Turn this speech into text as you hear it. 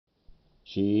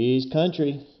She's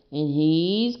country. And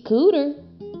he's cooter.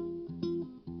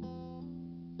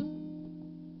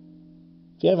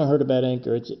 If you haven't heard about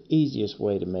Anchor, it's the easiest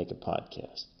way to make a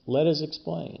podcast. Let us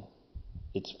explain.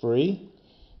 It's free.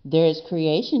 There's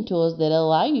creation tools that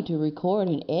allow you to record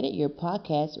and edit your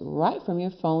podcast right from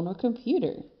your phone or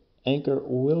computer. Anchor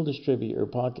will distribute your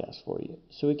podcast for you,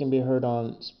 so it can be heard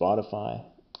on Spotify,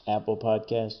 Apple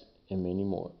Podcasts, and many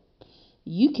more.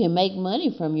 You can make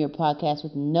money from your podcast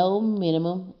with no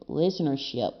minimum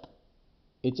listenership.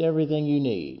 It's everything you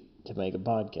need to make a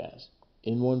podcast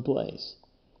in one place.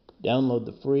 Download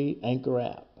the free Anchor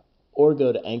app or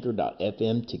go to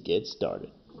anchor.fm to get started.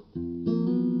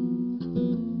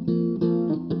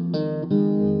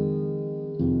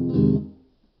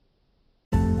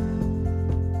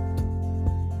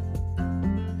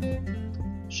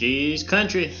 She's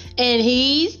country. And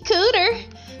he's cooter.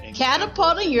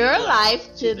 Catapulting your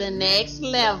life to the next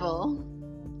level.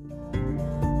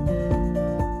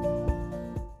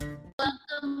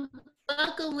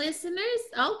 Welcome, listeners.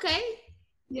 Okay.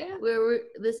 Yeah. We're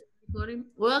this recording.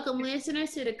 Welcome,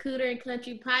 listeners, to the Cooter and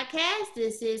Country podcast.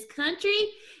 This is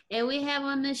Country, and we have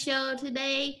on the show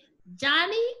today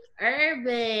Johnny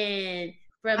Urban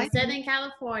from Southern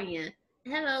California.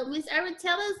 Hello, Miss Urban.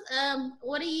 Tell us,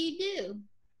 what do you do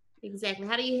exactly?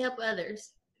 How do you help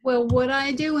others? Well, what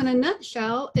I do in a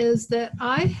nutshell is that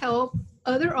I help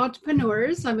other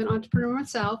entrepreneurs. I'm an entrepreneur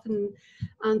myself,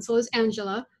 and so is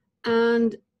Angela.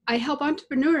 And I help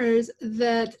entrepreneurs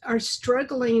that are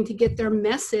struggling to get their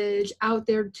message out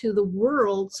there to the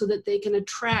world so that they can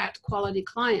attract quality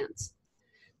clients.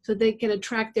 So they can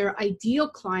attract their ideal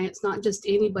clients, not just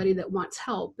anybody that wants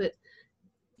help, but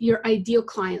your ideal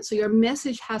client. So your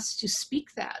message has to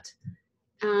speak that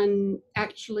and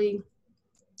actually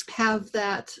have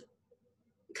that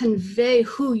convey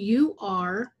who you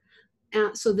are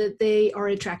so that they are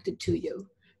attracted to you.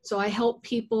 So I help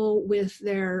people with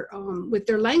their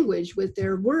language, with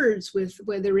their words, with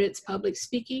whether it's public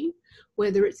speaking,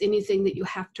 whether it's anything that you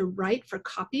have to write for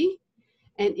copy,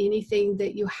 and anything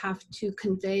that you have to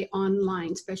convey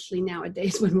online, especially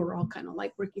nowadays when we're all kind of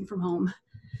like working from home.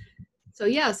 So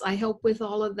yes, I help with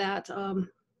all of that,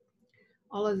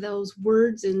 all of those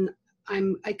words, and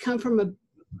I come from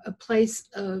a place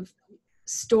of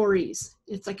stories.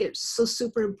 It's like it's so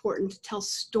super important to tell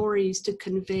stories to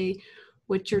convey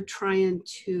what you're trying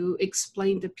to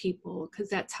explain to people, because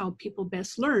that's how people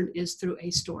best learn, is through a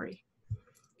story,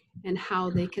 and how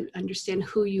they can understand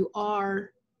who you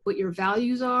are, what your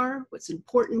values are, what's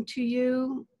important to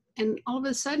you, and all of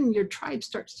a sudden your tribe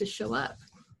starts to show up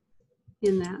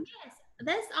in that. Yes,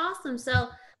 that's awesome. So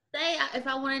say if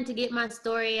I wanted to get my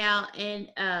story out and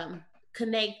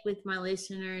connect with my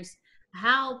listeners,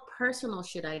 how personal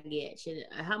should I get?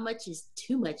 How much is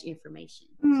too much information?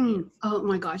 Oh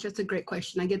my gosh, that's a great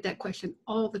question. I get that question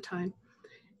all the time.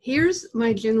 Here's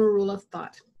my general rule of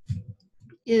thought,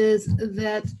 is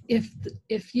that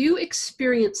if you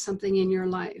experience something in your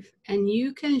life and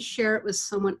you can share it with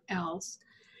someone else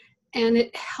and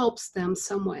it helps them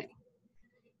some way,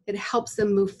 it helps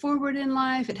them move forward in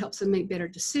life, it helps them make better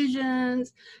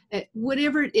decisions,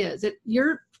 whatever it is,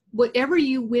 whatever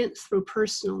you went through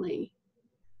personally,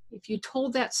 if you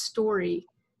told that story,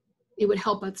 it would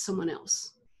help out someone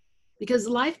else. Because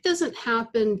life doesn't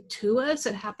happen to us,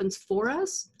 it happens for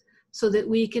us, so that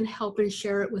we can help and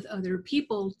share it with other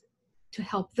people to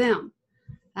help them.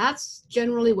 That's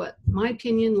generally what, my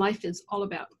opinion, life is all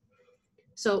about.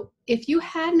 So if you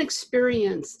had an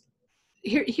experience,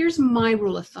 here's my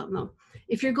rule of thumb though.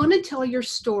 If you're going to tell your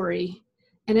story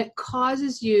and it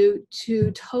causes you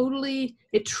to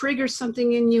it triggers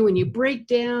something in you and you break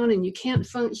down and you can't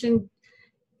function,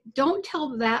 don't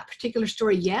tell that particular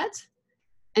story yet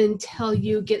until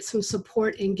you get some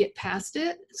support and get past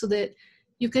it, so that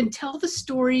you can tell the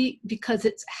story because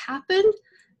it's happened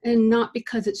and not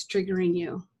because it's triggering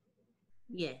you.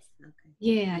 Yes.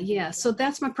 Okay. Yeah. So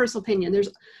that's my personal opinion.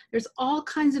 There's all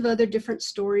kinds of other different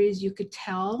stories you could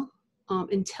tell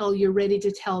until you're ready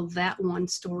to tell that one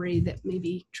story that may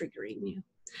be triggering you.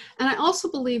 And I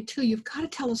also believe too, you've got to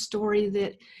tell a story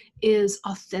that is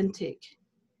authentic.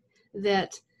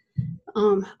 That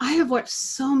I have watched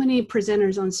so many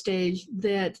presenters on stage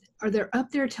that they're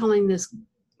up there telling this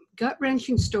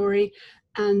gut-wrenching story,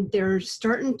 and they're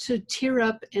starting to tear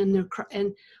up, and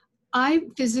I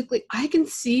can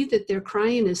see that their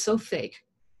crying is so fake.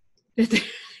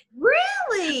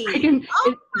 Really?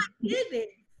 My goodness.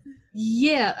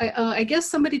 Yeah, I guess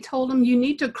somebody told them you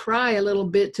need to cry a little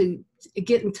bit to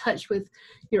get in touch with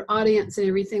your audience and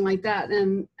everything like that.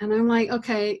 And I'm like,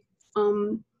 okay,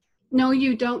 no,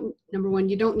 you don't. Number one,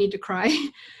 you don't need to cry.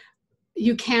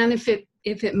 You can if it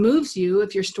if it moves you,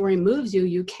 if your story moves you,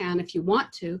 you can if you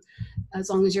want to, as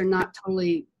long as you're not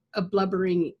totally a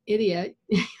blubbering idiot,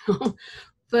 you know.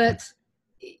 But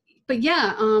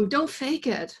yeah, don't fake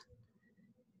it.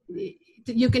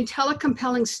 You can tell a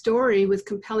compelling story with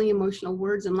compelling emotional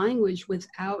words and language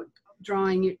without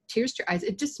drawing your tears to your eyes.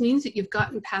 It just means that you've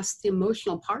gotten past the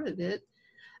emotional part of it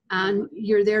and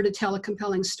you're there to tell a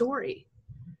compelling story.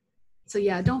 So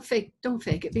yeah, don't fake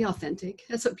it. Be authentic.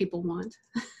 That's what people want.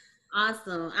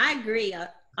 Awesome. I agree.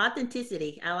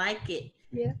 Authenticity. I like it.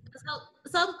 Yeah.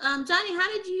 So, Johnny,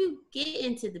 how did you get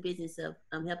into the business of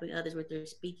helping others with their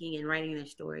speaking and writing their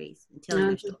stories and telling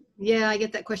their stories? Yeah, I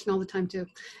get that question all the time too.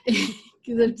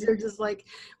 They're just like,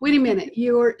 wait a minute,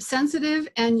 you're sensitive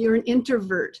and you're an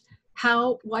introvert.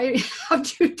 How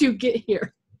did you get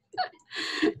here?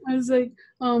 I was like,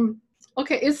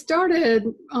 okay, it started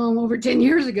over 10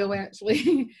 years ago,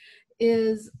 actually.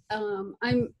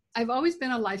 I've always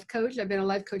been a life coach. I've been a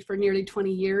life coach for nearly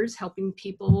 20 years, helping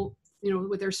people, you know,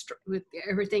 with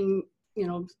everything, you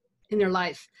know, in their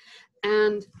life.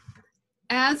 And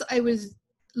as I was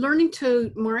learning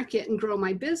to market and grow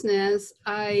my business,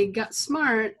 I got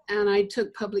smart and I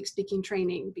took public speaking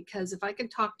training, because if I can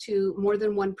talk to more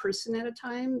than one person at a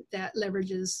time, that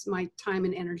leverages my time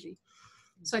and energy.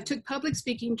 So I took public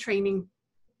speaking training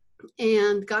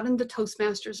and got into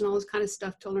Toastmasters and all this kind of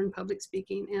stuff to learn public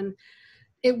speaking. And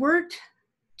it worked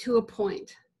to a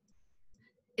point.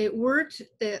 It worked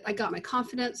that I got my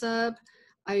confidence up.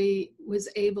 I was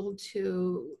able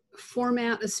to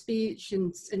format a speech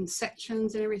in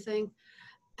sections and everything.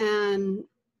 And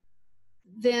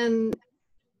then,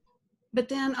 but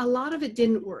then a lot of it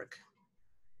didn't work.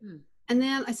 And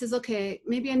then I says, okay,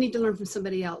 maybe I need to learn from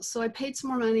somebody else. So I paid some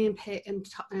more money and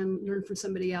learned from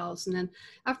somebody else. And then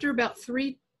after about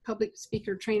 3 public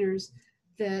speaker trainers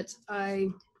that I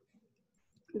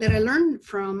learned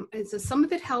from, it says some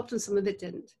of it helped and some of it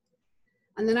didn't.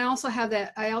 And then I also had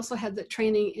that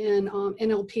training in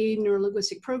NLP,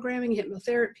 neuro-linguistic programming,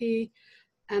 hypnotherapy,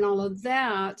 and all of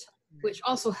that, which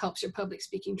also helps your public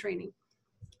speaking training.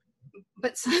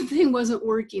 But something wasn't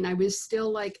working. I was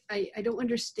still like, I don't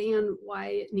understand why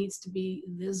it needs to be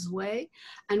this way.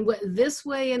 And what this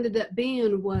way ended up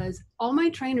being was all my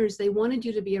trainers, they wanted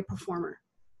you to be a performer.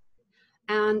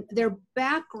 And their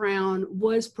background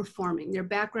was performing. Their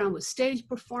background was stage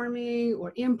performing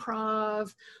or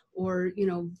improv or, you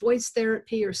know, voice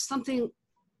therapy or something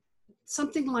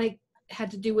like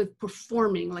had to do with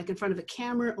performing, like in front of a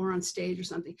camera or on stage or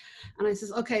something. And I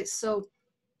says, okay, so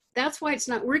that's why it's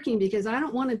not working, because I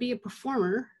don't want to be a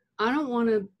performer. I don't want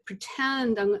to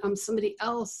pretend I'm somebody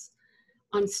else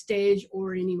on stage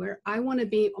or anywhere. I want to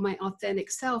be my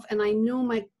authentic self. And I know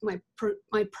my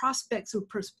prospects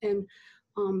and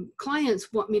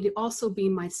clients want me to also be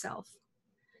myself.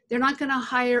 They're not going to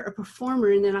hire a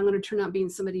performer and then I'm going to turn out being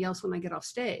somebody else when I get off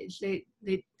stage. They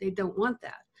don't want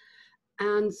that.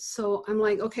 And so I'm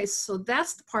like, okay, so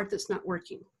that's the part that's not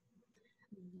working.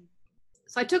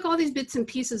 So I took all these bits and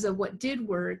pieces of what did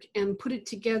work and put it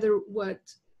together what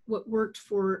worked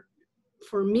for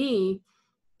me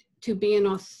to be an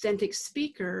authentic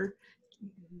speaker,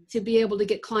 to be able to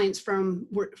get clients from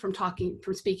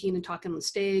speaking and talking on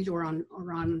stage or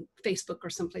on Facebook or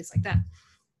someplace like that.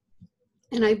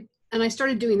 And I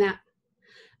started doing that.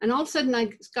 And all of a sudden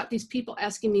I got these people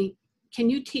asking me, can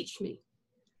you teach me?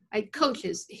 I had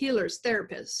coaches, healers,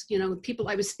 therapists, you know, people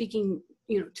I was speaking,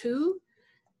 you know, to.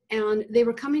 And they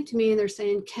were coming to me and they're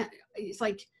saying,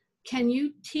 can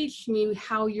you teach me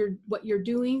what you're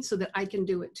doing so that I can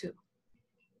do it too?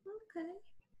 Okay.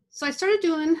 So I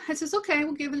says, okay,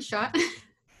 we'll give it a shot.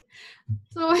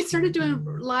 So I started doing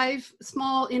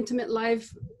small, intimate live,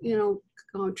 you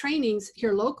know, trainings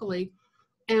here locally.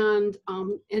 And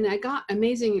I got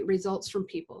amazing results from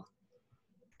people.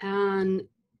 And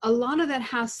a lot of that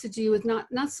has to do with not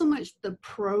so much the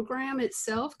program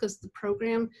itself, because the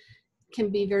program can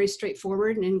be very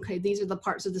straightforward and okay, these are the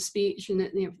parts of the speech and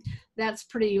you know, that's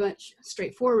pretty much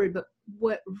straightforward. But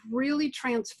what really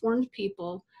transformed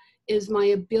people is my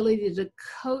ability to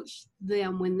coach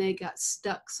them when they got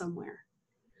stuck somewhere,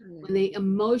 when they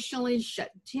emotionally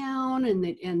shut down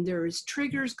and there's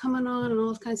triggers coming on and all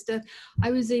this kind of stuff.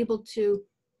 I was able to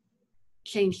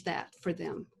change that for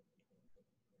them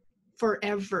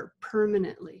forever,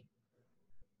 permanently.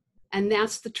 And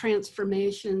that's the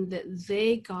transformation that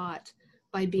they got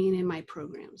by being in my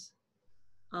programs.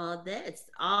 Oh, that's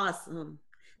awesome.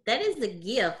 That is a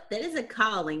gift. That is a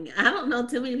calling. I don't know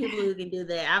too many people who can do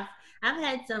that. I've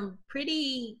had some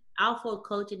pretty awful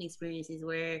coaching experiences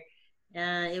where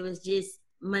it was just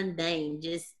mundane,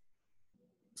 just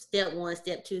step 1,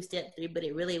 step 2, step 3, but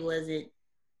it really wasn't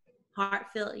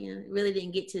heartfelt, really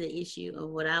didn't get to the issue of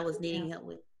what I was needing help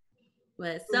with.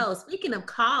 But so speaking of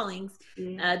callings,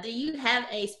 do you have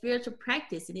a spiritual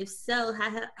practice? And if so,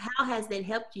 how has that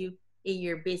helped you in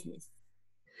your business?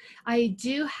 I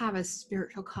do have a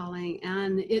spiritual calling,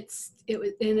 and it's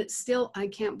still, I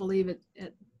can't believe it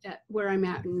at where I'm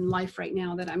at in life right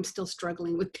now that I'm still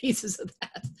struggling with pieces of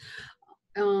that.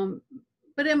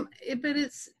 But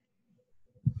it's,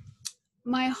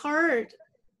 my heart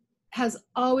has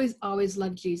always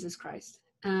loved Jesus Christ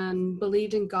and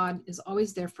believed in God is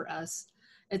always there for us.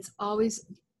 It's always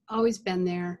been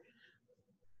there.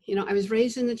 I was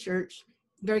raised in the church,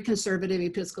 very conservative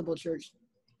Episcopal church.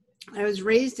 I was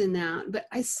raised in that, but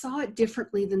I saw it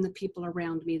differently than the people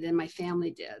around me, than my family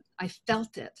did. I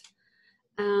felt it.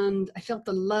 And I felt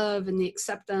the love and the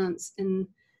acceptance. And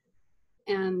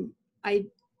I,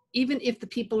 even if the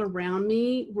people around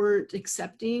me weren't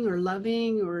accepting or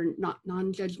loving or not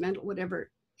non-judgmental,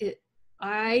 whatever,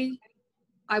 I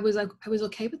was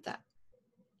okay with that.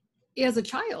 As a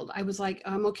child, I was like,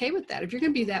 I'm okay with that. If you're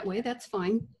going to be that way, that's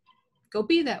fine. Go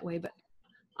be that way, but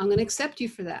I'm going to accept you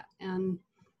for that. And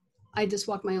I just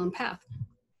walked my own path.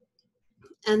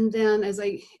 And then as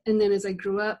I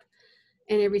grew up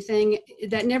and everything,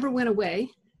 that never went away.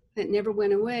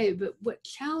 But what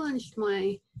challenged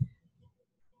my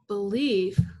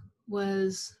belief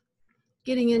was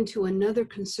getting into another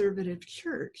conservative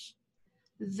church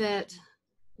that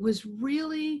was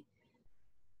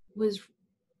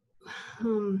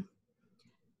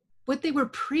what they were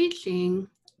preaching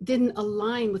didn't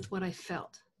align with what I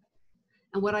felt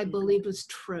and what I believed was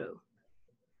true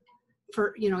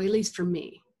for, at least for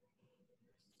me.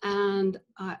 And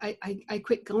I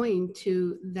quit going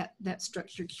to that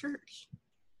structured church.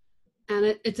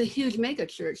 And it's a huge mega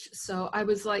church. So I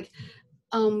was like,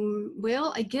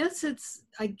 well, I guess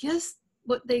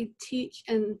what they teach.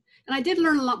 And I did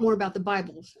learn a lot more about the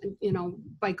Bible,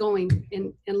 by going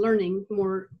and learning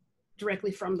more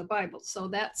directly from the Bible. So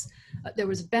there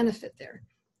was a benefit there.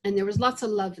 And there was lots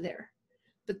of love there.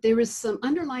 But there was some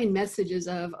underlying messages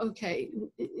of, that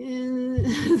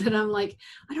I'm like,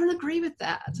 I don't agree with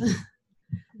that.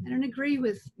 I don't agree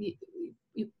with you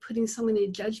putting so many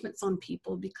judgments on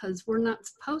people because we're not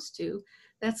supposed to.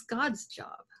 That's God's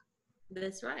job.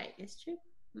 That's right. It's true.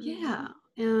 Mm-hmm. Yeah.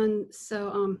 And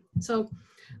so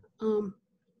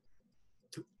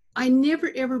I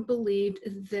never ever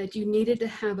believed that you needed to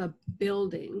have a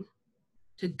building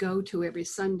to go to every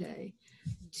Sunday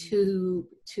to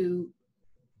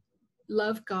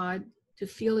love God, to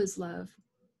feel his love,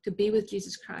 to be with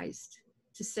Jesus Christ,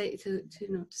 to say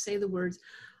the words.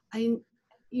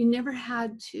 You never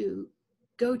had to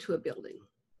go to a building.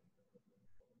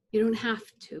 You don't have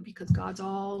to, because God's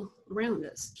all around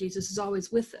us. Jesus is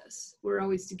always with us. We're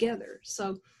always together.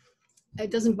 So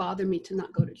it doesn't bother me to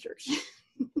not go to church.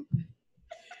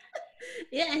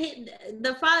 Yeah,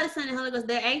 the Father, Son, and Holy Ghost,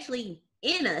 they're actually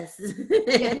in us.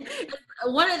 Yeah.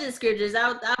 One of the scriptures,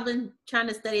 I've been trying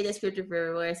to study the scripture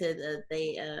for where it says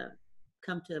they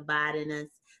come to abide in us.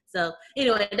 So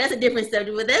anyway, that's a different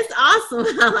subject, but that's awesome.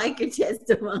 I like your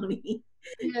testimony.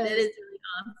 Yes. That is really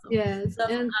awesome. Yes.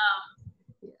 So,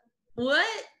 what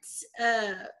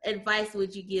advice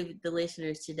would you give the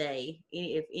listeners today,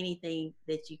 if anything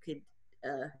that you could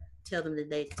tell them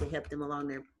today to help them along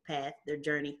their path, their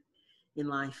journey in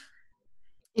life?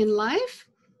 In life?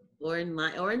 Or in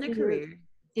their career?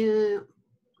 Yeah.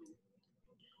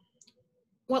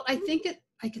 Well, I think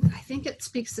it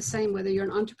speaks the same whether you're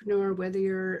an entrepreneur, whether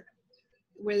you're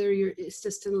it's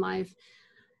just in life,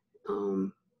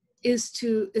 is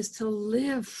to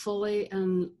live fully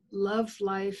and love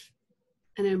life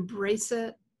and embrace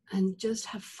it and just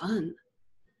have fun.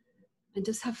 And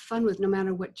just have fun with no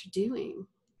matter what you're doing.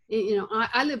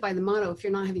 I live by the motto, if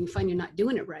you're not having fun, you're not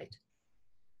doing it right.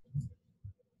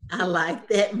 I like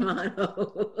that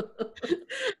motto.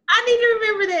 I need to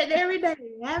remember that every day.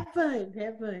 Have fun.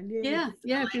 Yeah,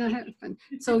 if you're not having fun.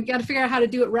 So you got to figure out how to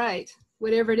do it right,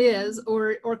 whatever it is,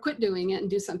 or quit doing it and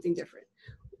do something different.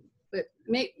 But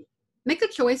make a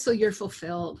choice so you're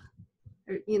fulfilled.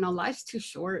 Life's too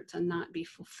short to not be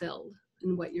fulfilled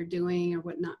in what you're doing or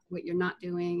what you're not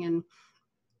doing. And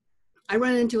I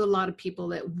run into a lot of people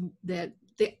that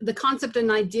the concept and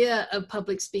idea of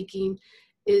public speaking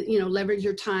is, leverage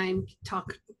your time,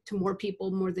 talk to more people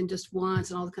more than just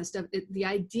once and all that kind of stuff. The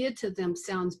idea to them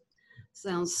sounds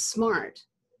smart,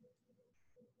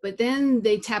 but then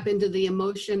they tap into the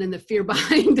emotion and the fear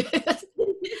behind it.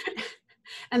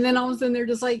 And then all of a sudden they're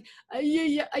just like,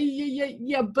 yeah,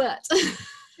 but.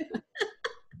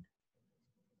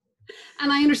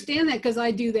 And I understand that because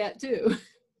I do that too.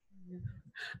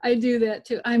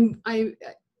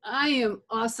 I am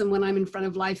awesome when I'm in front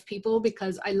of live people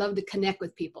because I love to connect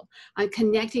with people. I'm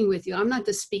connecting with you. I'm not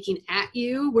just speaking at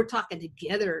you. We're talking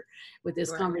together with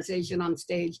this conversation on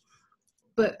stage.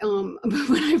 But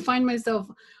when I find myself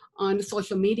on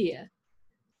social media,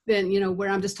 then, where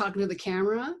I'm just talking to the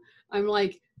camera, I'm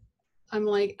like, I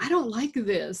don't like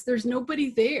this. There's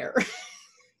nobody there.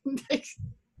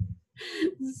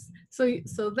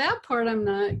 So that part I'm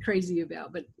not crazy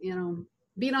about, but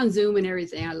being on Zoom and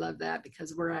everything, I love that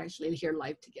because we're actually here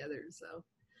live together. So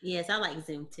yes, I like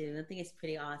Zoom too. I think it's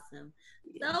pretty awesome.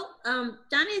 Yeah. So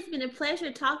Johnny, it's been a pleasure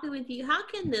talking with you. How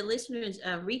can the listeners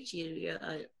reach you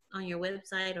on your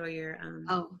website or your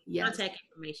contact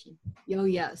information? Oh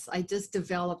yes, I just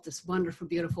developed this wonderful,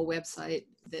 beautiful website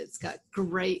that's got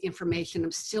great information.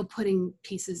 I'm still putting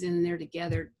pieces in there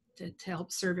together to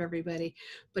help serve everybody,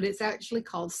 but it's actually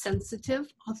called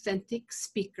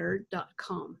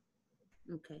sensitiveauthentic.speaker.com.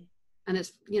 Okay. And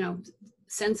it's,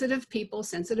 sensitive people,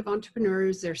 sensitive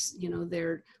entrepreneurs.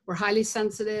 We're highly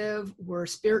sensitive, we're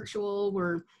spiritual,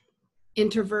 we're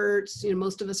introverts.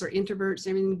 Most of us are introverts,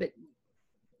 everything, but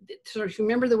sort of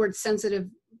remember the word sensitive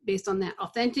based on that.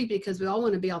 Authentic, because we all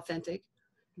want to be authentic.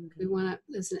 Okay. We want to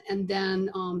listen. And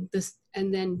then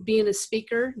being a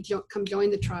speaker, come join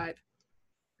the tribe.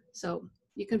 So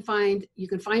you can find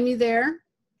me there.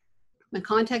 My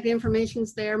contact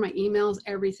information's there, my emails,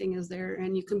 everything is there,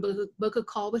 and you can book a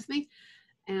call with me,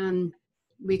 and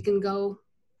we can go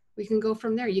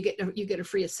from there. You get a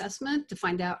free assessment to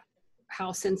find out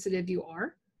how sensitive you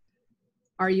are.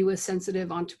 Are you a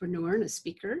sensitive entrepreneur and a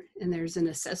speaker? And there's an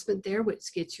assessment there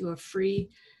which gets you a free,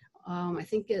 I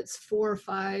think it's 4 or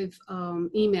 5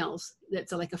 emails.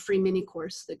 That's like a free mini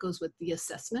course that goes with the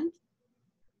assessment.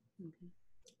 Mm-hmm.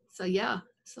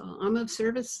 So I'm of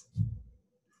service.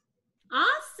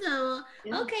 Awesome.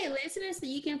 Yeah. Okay, listeners, so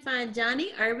you can find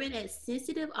Johnny Urban at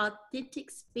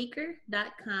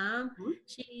sensitiveauthentic.speaker.com. Mm-hmm.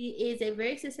 She is a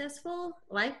very successful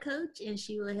life coach, and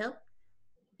she will help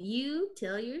you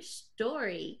tell your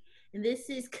story. And this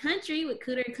is Country with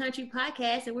Cooter and Country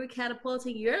Podcast, and we're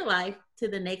catapulting your life to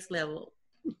the next level.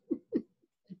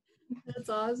 That's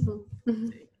awesome.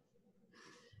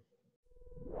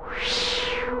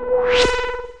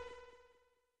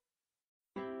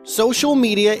 Social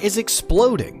media is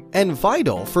exploding and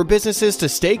vital for businesses to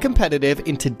stay competitive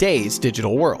in today's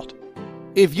digital world.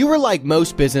 If you are like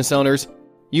most business owners,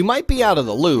 you might be out of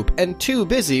the loop and too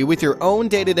busy with your own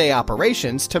day-to-day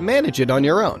operations to manage it on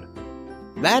your own.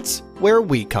 That's where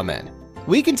we come in.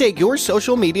 We can take your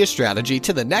social media strategy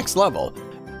to the next level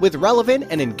with relevant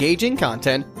and engaging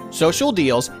content, social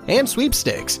deals and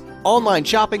sweepstakes, online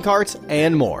shopping carts,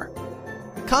 and more.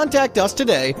 Contact us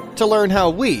today to learn how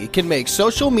we can make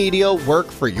social media work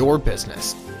for your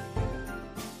business.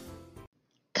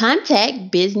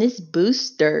 Contact Business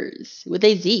Boosters with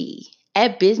a Z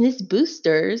at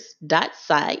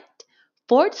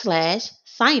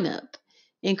businessboosters.site/sign-up.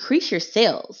 Increase your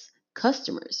sales,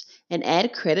 customers, and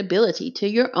add credibility to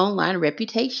your online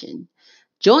reputation.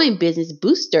 Join Business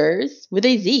Boosters with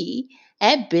a Z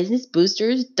at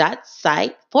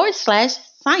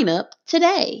businessboosters.site/sign-up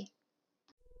today.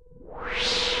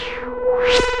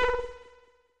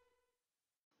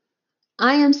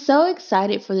 I am so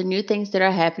excited for the new things that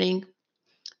are happening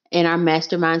in our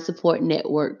Mastermind Support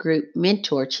Network group,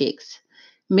 Mentor Chicks.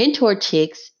 Mentor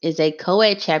Chicks is a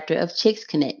co-ed chapter of Chicks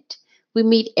Connect. We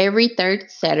meet every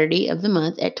third Saturday of the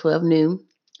month at 12 noon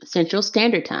Central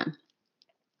Standard Time.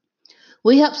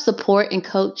 We help support and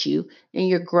coach you in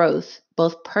your growth,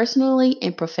 both personally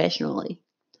and professionally.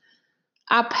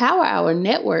 Our Power Hour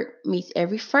network meets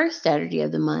every first Saturday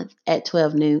of the month at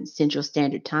 12 noon Central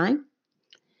Standard Time.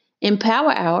 In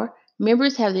Power Hour,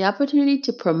 members have the opportunity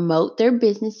to promote their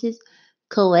businesses,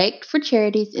 collect for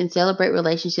charities, and celebrate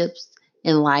relationships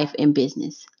in life and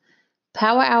business.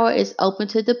 Power Hour is open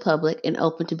to the public and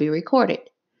open to be recorded.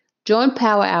 Join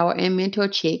Power Hour and Mentor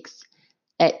Chicks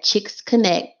at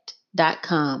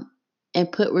chicksconnect.com and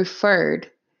put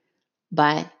referred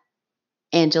by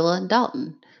Angela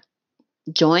Dalton.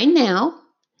 Join now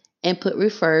and put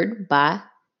referred by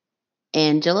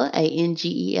Angela,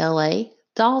 Angela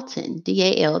Dalton,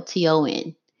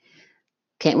 Dalton.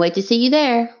 Can't wait to see you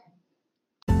there.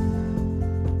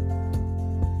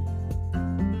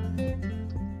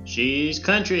 She's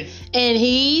Country. And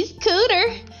he's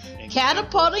Cooter,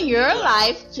 catapulting your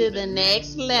life to the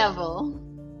next level.